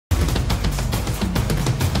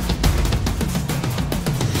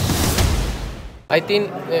I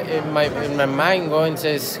think in my mind going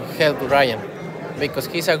says help Ryan because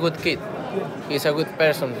he's a good kid. He's a good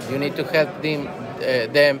person. You need to help him,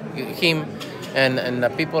 and the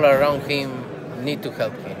people around him need to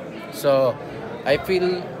help him. So I feel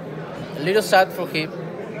a little sad for him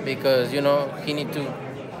because he need to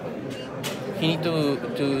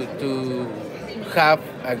have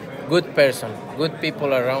a good person, good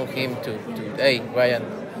people around him to hey Ryan,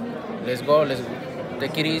 let's go, let's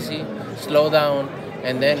take it easy, slow down,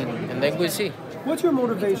 and then we'll see. What's your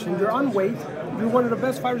motivation? You're on weight. You're one of the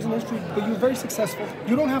best fighters in history, but you're very successful.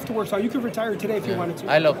 You don't have to work hard. You could retire today if you wanted to.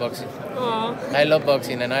 I love boxing. Aww. I love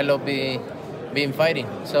boxing, and I love being fighting.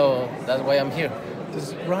 So that's why I'm here.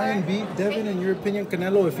 Does Ryan beat Devin, in your opinion,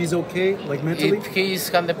 Canelo, if he's okay, like mentally? If he's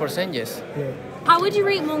 100%, yes. Yeah. How would you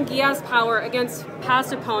rate Munguia's power against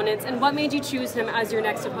past opponents, and what made you choose him as your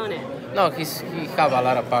next opponent? No, he have a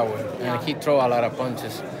lot of power, and he throw a lot of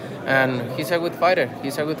punches, and he's a good fighter.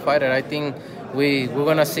 He's a good fighter. I think we're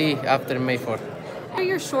gonna see after May 4th. What are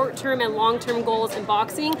your short-term and long-term goals in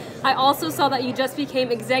boxing? I also saw that you just became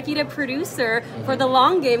executive producer for The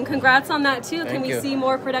Long Game. Congrats on that too. Can we see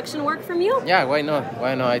more production work from you? Yeah, why not?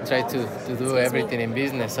 Why not? I try to do everything in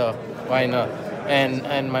business, so why not?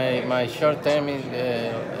 And my short term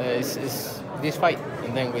is this fight,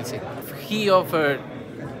 and then we'll see. He offered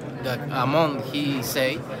the amount he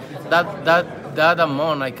say that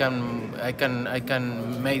amount I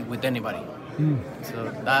can make with anybody. So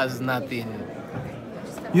that's nothing.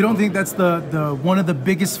 You don't think that's the one of the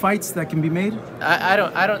biggest fights that can be made? I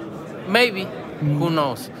don't. Maybe. Who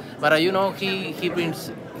knows? But he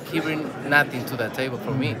brings nothing to the table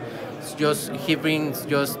for me. He brings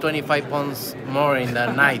just 25 pounds more in the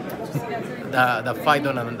night, the fight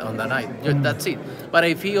on the night. That's it. But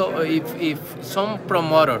if some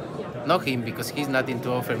promoter, not him because he's nothing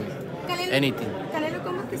to offer me anything.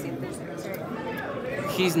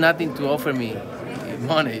 He's nothing to offer me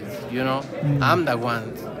money. I'm the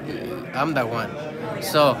one.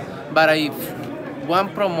 So, but if one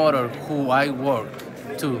promoter who I work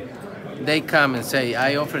to, they come and say,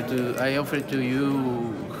 I offer to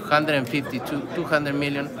you 150 to 200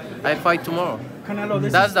 million, I fight tomorrow. Canelo,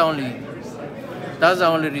 that's the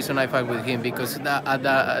only reason I fight with him, because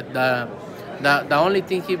the only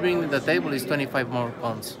thing he brings to the table is 25 more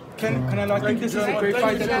pounds. Canelo, I think this is a great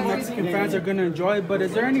fight that the Mexican fans are going to enjoy, but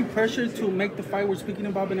is there any pressure to make the fight? We're speaking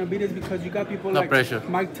about Benavidez because you got people like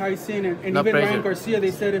Mike Tyson and even Ryan Garcia.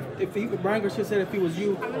 They said Ryan Garcia said if he was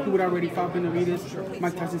you, he would already fight Benavidez.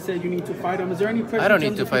 Mike Tyson said you need to fight him. Is there any pressure? I don't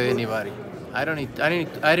need to fight anybody. I don't need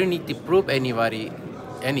to prove anybody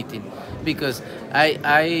anything, because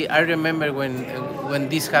I remember when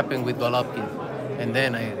this happened with Golovkin, and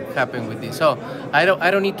then it happened with this. So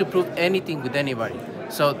I don't need to prove anything with anybody.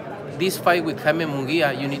 So this fight with Jaime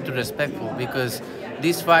Munguia, you need to respectful, because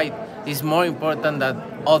this fight is more important than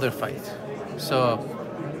other fights. So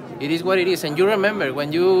it is what it is. And you remember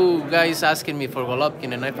when you guys asking me for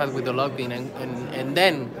Golovkin, and I fought with Golovkin, and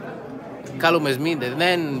then Callum Smith, and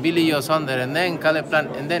then Billy Joe Saunders, and then Caleb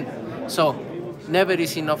Plant, and then so never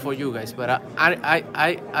is enough for you guys. But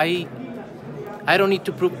I don't need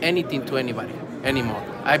to prove anything to anybody anymore.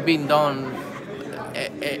 I've been done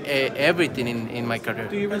everything in my career.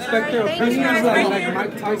 Do you respect their opinions, like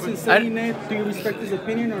Mike Tyson saying it? Do you respect his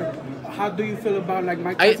opinion, or how do you feel about like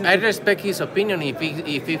Mike Tyson? I respect his opinion if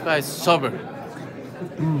he is sober.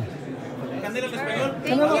 Canelo en español,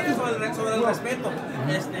 sobre el respeto.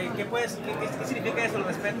 ¿Qué significa eso, el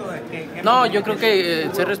respeto? No, yo creo que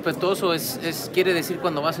ser respetuoso quiere decir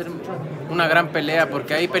cuando va a ser una gran pelea,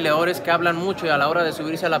 porque hay peleadores que hablan mucho y a la hora de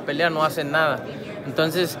subirse a la pelea no hacen nada.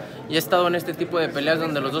 Entonces, ya he estado en este tipo de peleas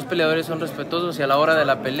donde los dos peleadores son respetuosos y a la hora de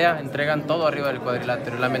la pelea entregan todo arriba del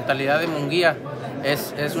cuadrilátero. La mentalidad de Munguia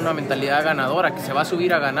es una mentalidad ganadora, que se va a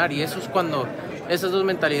subir a ganar, y eso es cuando esas dos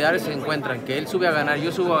mentalidades se encuentran, que él sube a ganar,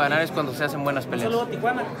 yo subo a ganar, es cuando se hacen buenas peleas. ¿Saludos a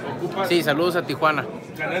Tijuana? Sí, saludos a Tijuana.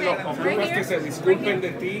 Canelo, ¿ocupas que se disculpen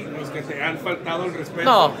de ti los que te han faltado el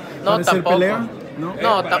respeto? No, tampoco. ¿No?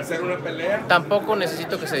 ¿Para hacer una pelea? Tampoco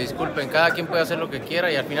necesito que se disculpen, cada quien puede hacer lo que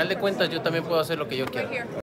quiera y al final de cuentas yo también puedo hacer lo que yo quiera.